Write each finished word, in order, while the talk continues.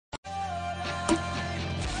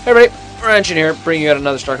Hey everybody, Ranch in here, bringing you out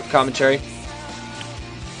another StarCraft commentary.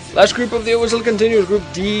 Last group of the OSL continues, Group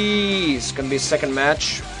D. It's going to be a second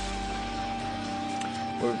match.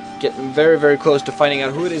 We're getting very, very close to finding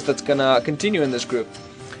out who it is that's going to continue in this group.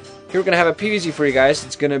 Here we're going to have a PvZ for you guys.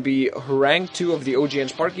 It's going to be Horang2 of the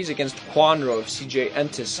OGN Sparkyz against Kwanro of CJ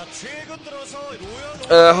Entus.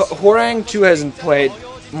 Horang2 hasn't played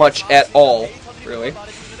much at all, really.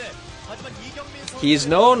 He's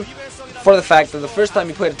known for the fact that the first time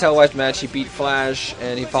he played a televised match, he beat Flash,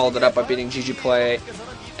 and he followed it up by beating GG Play,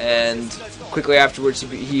 and quickly afterwards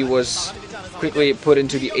he was quickly put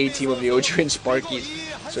into the A team of the OGN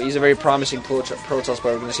Sparkyz. So he's a very promising protoss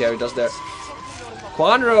player. We're going to see how he does there.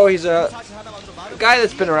 Kwanro, he's a guy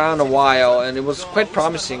that's been around a while, and it was quite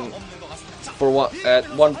promising for at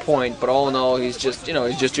one point, but all in all, he's just,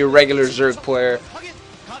 he's just your regular Zerg player,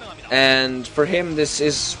 and for him, this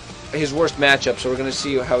is his worst matchup, so we're going to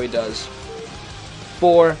see how he does.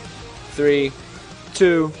 4, 3,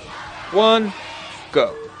 2, 1,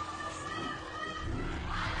 go.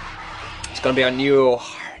 It's going to be on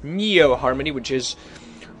Neo Harmony, which is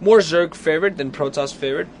more Zerg favored than Protoss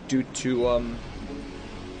favored, due to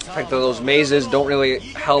the fact that those mazes don't really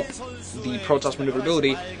help the Protoss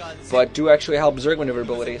maneuverability, but do actually help Zerg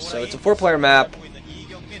maneuverability. So it's a 4-player map.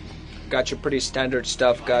 Got your pretty standard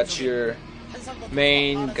stuff. Got your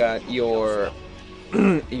main, got your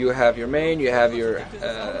you have your main, you have your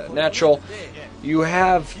natural, you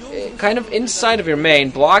have kind of inside of your main,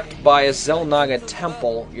 blocked by a Xel'Naga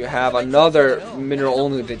temple, you have another mineral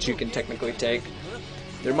only that you can technically take.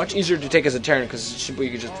 They're much easier to take as a Terran because simply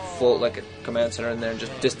you can just float like a command center in there and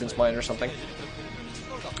just distance mine or something.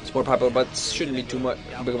 It's more popular, but it shouldn't be too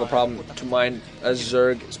big of a problem to mine as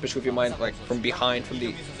Zerg, especially if you mine like from behind, from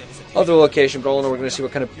the other location. But all in all, we're going to see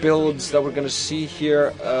what kind of builds that we're going to see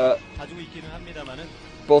here.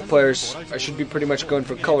 Both players, I should be pretty much going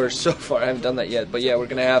for colors so far. I haven't done that yet, but yeah, we're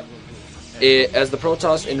going to have it, as the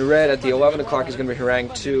Protoss in red at the 11 o'clock is going to be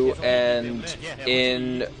Horang2, and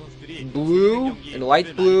in blue, in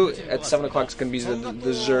light blue, at 7 o'clock is going to be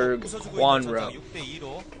the Zerg Kwanro.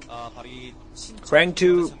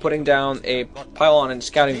 Horang2 putting down a pylon and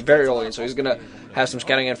scouting very early, so he's going to have some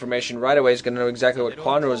scouting information right away. He's going to know exactly what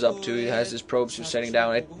Kwanro is up to. He has his probes who's setting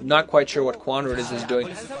down. I'm not quite sure what Kwanro is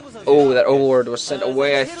doing. Oh, that Overlord was sent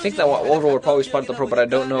away. I think that Overlord probably spotted the probe, but I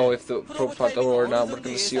don't know if the probe spotted the Overlord or not. We're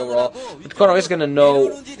going to see overall. But Kwanro is going to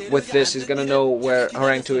know with this. He's going to know where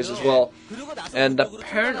Horang2 is as well. And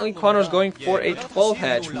apparently Kwanro's going for a 12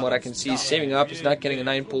 hatch from what I can see. He's saving up. He's not getting a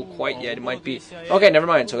 9 pull quite yet. It might be... Okay, never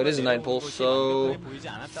mind. So it is a 9 pull. So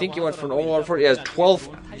I think he went for an Overlord for it. Yeah, 12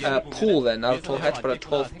 pull then. Not a 12 hatch, but a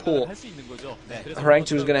 12 pull.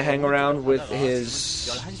 Horang2 is going to hang around with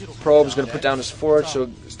his probes. Going to put down his forge. So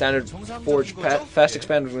standard forge fast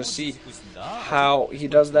expand. We're going to see how he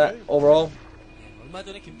does that overall.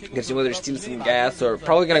 You can see whether he steals some gas, or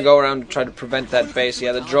probably going to go around and try to prevent that base.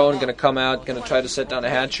 Yeah, the drone going to come out, going to try to set down a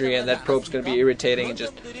hatchery, and that probe's going to be irritating and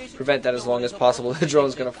just prevent that as long as possible. The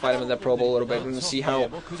drone's going to fight him in that probe a little bit. We're going to see how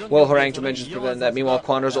well Horang2 manages to prevent that. Meanwhile,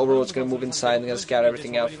 Kwanro's Overlord's going to move inside and going to scout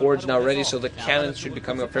everything out. Forge now ready, so the cannons should be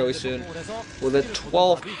coming up fairly soon. With a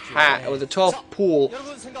 12 pool,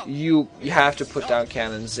 you have to put down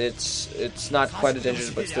cannons. It's not quite as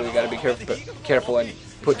dangerous, but still you got to be careful and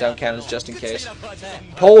put down cannons just in case.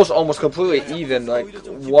 Polls almost completely even, like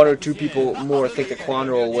 1 or 2 people more think that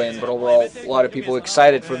Kwanro will win, but overall a lot of people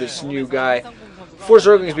excited for this new guy. 4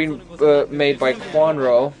 Zerglings being made by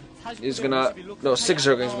Kwanro. Is gonna 6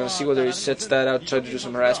 Zerglings. We're gonna see whether he sets that out, try to do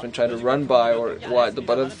some harassment, try to run by or what.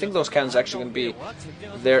 But I think those cannons are actually gonna be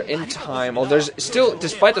there in time. Oh, there's still,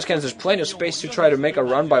 despite those cannons, there's plenty of space to try to make a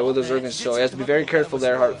run by with those Zerglings. So he has to be very careful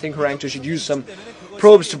there. I think Horang2 should use some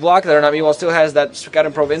probes to block that or not. Meanwhile, still has that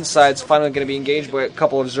scouting probe inside. It's finally going to be engaged by a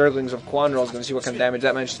couple of Zerglings of Kwanro. Is going to see what kind of damage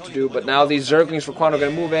that manages to do. But now these Zerglings for Kwanro are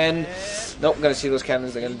going to move in. Nope, going to see those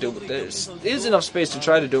cannons they're going to do. But there is enough space to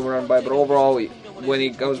try to do a run by. But overall, when he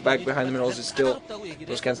goes back behind the minerals, it's still,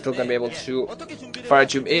 those cannons still going to be able to fire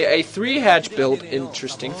at you. A 3-hatch build,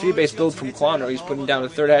 interesting. 3-base build from Kwanro. He's putting down a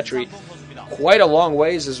 3rd hatchery quite a long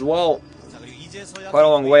ways as well. Quite a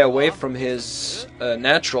long way away from his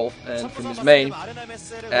natural and from his main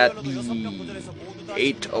at the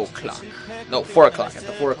 8 o'clock. No, 4 o'clock. At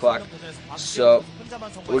the 4 o'clock. So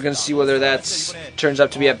we're going to see whether that turns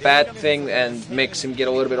out to be a bad thing and makes him get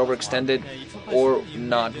a little bit overextended or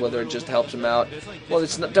not, whether it just helps him out. Well,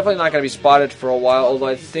 it's definitely not going to be spotted for a while, although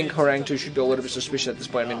I think Horang2 should be a little bit suspicious at this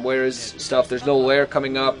point. I mean, where is stuff? There's no lair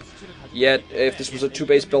coming up. yet. If this was a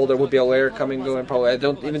 2-base build, there would be a layer coming going. Probably I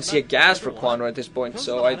don't even see a gas for Kwanro at this point,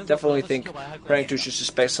 so I definitely think Horang2 should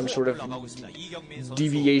suspect some sort of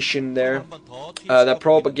deviation there. That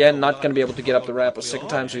probe again not going to be able to get up the ramp a second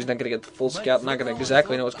time, so he's not going to get the full scout. Not going to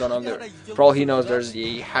exactly know what's going on there. For all he knows, there's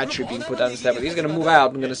a hatchery being put down instead. But he's going to move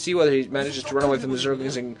out. I'm going to see whether he manages to run away from the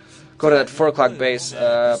Zerglings and go to that 4 o'clock base.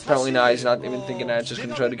 Apparently not. He's not even thinking that. He's just going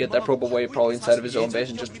to try to get that probe away, probably inside of his own base,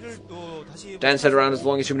 and just dance it around as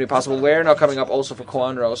long as humanly possible. Lair now coming up also for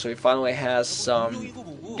Kwanro, so he finally has some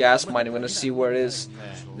gas mine. I'm going to see where it is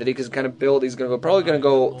that he can kind of build. He's going to probably going to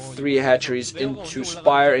go 3 hatcheries into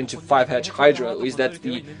Spire, into 5 hatch Hydra. At least that's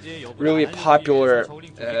the really popular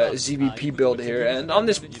ZVP build here. And on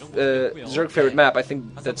this Zerg favorite map, I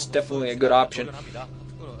think that's definitely a good option.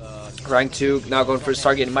 Horang2 now going for his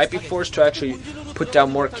target. He might be forced to actually put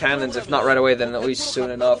down more cannons, if not right away, then at least soon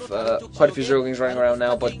enough. Quite a few Zerglings running around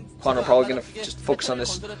now, but Kwanro probably going to just focus on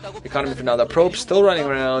this economy for now. The probe's still running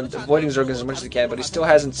around, avoiding Zerglings as much as he can, but he still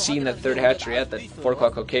hasn't seen that 3rd hatchery at that 4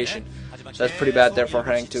 o'clock location. So that's pretty bad there for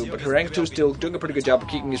Horang2. But Horang2 still doing a pretty good job of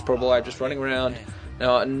keeping his probe alive, just running around.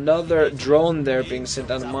 Now another drone there being sent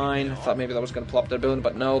down to mine. I thought maybe that was going to plop their building,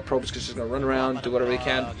 but no. Probe's just going to run around, do whatever he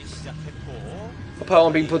can. A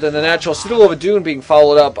pylon being put in the natural. Citadel of Adun being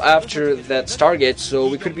followed up after that Stargate, so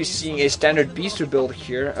we could be seeing a standard Beaster build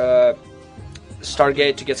here.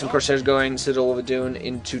 Stargate to get some Corsairs going, Citadel of Adun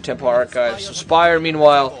into Templar Archives. So Spire,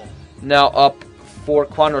 meanwhile, now up for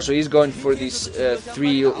Kwanro, so he's going for these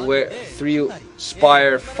 3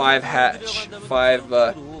 Spire, 5 hatch,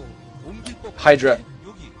 5 Hydra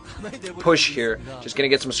push here. Just gonna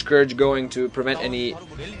get some Scourge going to prevent any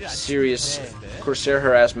serious Corsair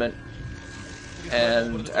harassment.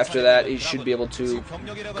 And after that, he should be able to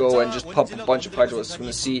go and just pump a bunch of Hydralisks. I'm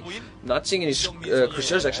going to see, not seeing any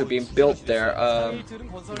Corsairs actually being built there. I'm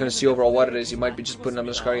going to see overall what it is. He might be just putting them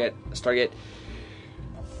in the Stargate.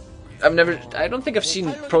 I don't think I've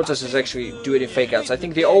seen protesters actually do any fake outs. I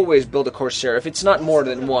think they always build a Corsair. If it's not more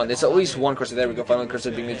than one, it's at least one Corsair. There we go, finally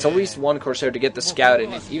Corsair being, it's at least one Corsair to get the scout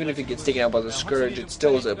in. Even if it gets taken out by the Scourge, it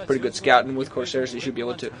still is a pretty good scout, and with Corsairs, you should be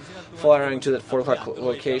able to fly around to that 4 o'clock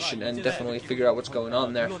location and definitely figure out what's going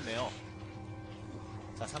on there.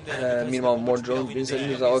 Meanwhile, more drones being sent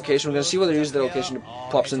into that location. We're going to see whether he uses that location to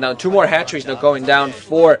plop them down. 2 more hatcheries now going down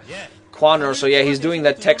for Kwanro, so yeah, he's doing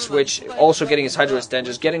that tech switch, also getting his Hydra stand,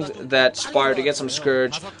 just getting that Spire to get some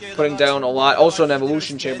Scourge, putting down a lot, also an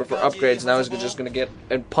Evolution Chamber for upgrades. Now he's just going to get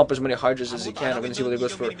and pump as many Hydras as he can. I'm going to see whether he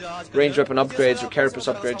goes for range weapon upgrades or carapace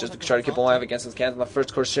upgrades just to try to keep him alive against his cannons. The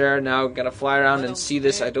first Corsair now going to fly around and see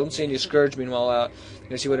this. I don't see any Scourge, meanwhile, going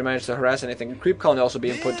to see whether he managed to harass anything. Creep Colony also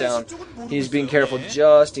being put down. He's being careful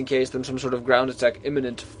just in case there's some sort of ground attack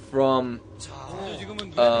imminent from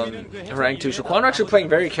Horang2. So Kwanro actually playing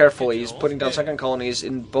very carefully. He's putting down second colonies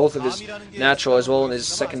in both of his natural as well in his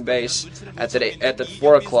second base at that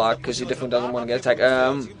 4 o'clock because he definitely doesn't want to get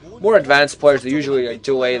attacked. More advanced players, they usually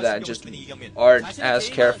delay that and just aren't as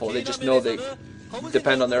careful. They just know they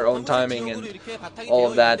depend on their own timing and all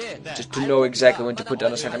of that, just to know exactly when to put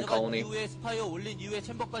down a second colony.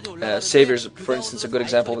 Savior's, for instance, a good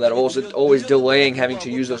example of that. Always delaying having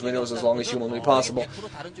to use those windows as long as humanly possible.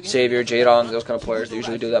 Savior, Jaedong, those kind of players, they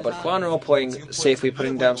usually do that. But Kwanro playing safely,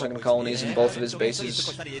 putting down second colonies in both of his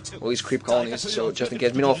bases, or at least creep colonies, so just in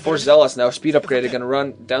case. Meanwhile, 4 Zealots now, speed upgrade, are going to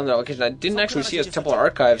run down that location. I didn't actually see his Templar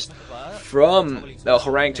Archives from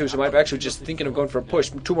Horang2, so I might be actually just thinking of going for a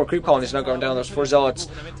push. 2 more creep colonies now going down, those 4 Zealots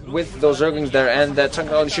with those Zerglings there, and that second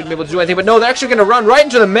colony shouldn't be able to do anything, but no, they're actually going to run right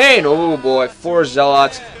into the main. Oh boy, 4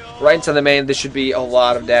 Zealots right into the main. This should be a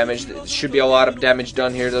lot of damage. There should be a lot of damage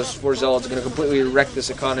done here. Those 4 Zealots are going to completely wreck this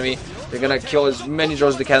economy. They're going to kill as many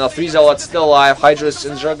drones as they can. Now 3 Zealots still alive. Hydras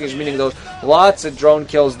and Zerglings meaning those. Lots of drone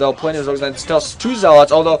kills though. Plenty of Zerglings. And still 2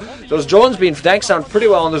 Zealots, although those drones being tanked down pretty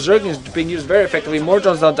well, and the Zerglings being used very effectively. More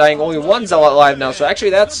drones not dying. Only 1 Zealot alive now. So actually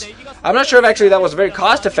that's... I'm not sure if actually that was a very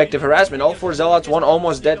cost-effective harassment. All 4 Zealots, 1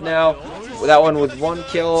 almost dead now. That one with 1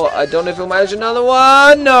 kill. I don't know if he'll manage another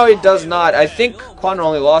one. No, he does not. I think Kwanro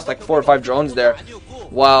only lost like 4 or 5 drones there,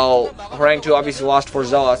 while Horang2 obviously lost 4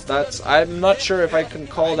 Zealots. I'm not sure if I can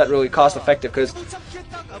call that really cost-effective, because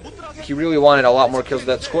he really wanted a lot more kills.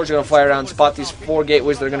 That Scourge is going to fly around, spot these 4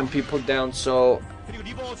 gateways that are going to be put down, so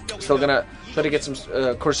still going to try to get some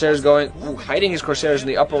Corsairs going. Ooh, hiding his Corsairs in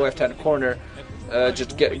the upper left-hand corner.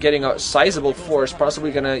 just getting a sizable force,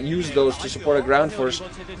 possibly going to use those to support a ground force.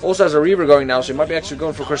 Also has a Reaver going now, so he might be actually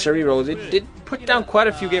going for Corsair Reaver. They did put down quite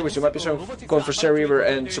a few gateways, so he might be going for Corsair Reaver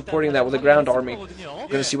and supporting that with a ground army. We're going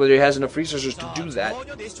to see whether he has enough resources to do that.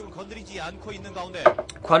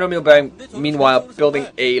 Kwanro meanwhile building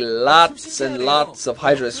lots and lots of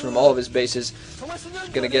Hydras from all of his bases.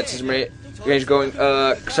 Going to get his range going.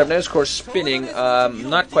 Cybernetics core spinning.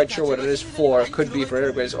 Not quite sure what it is for. Could be for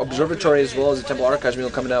everybody's observatory as well as the Temple Archives meal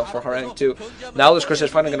coming out for Horang2. Now this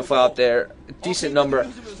Corsairs finally going to fly out there. A decent number.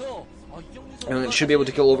 And it should be able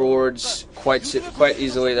to kill overlords quite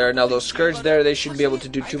easily there. Now those Scourge there, they shouldn't be able to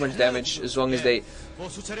do too much damage as long as they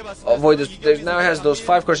avoid this. There now has those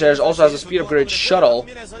 5 Corsairs, also has a speed upgrade shuttle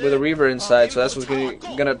with a Reaver inside, so that's what's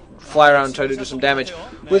gonna fly around and try to do some damage.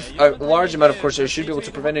 With a large amount of Corsairs, should be able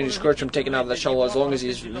to prevent any Scourge from taking out that shuttle as long as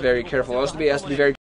he's very careful. Also, he has to be very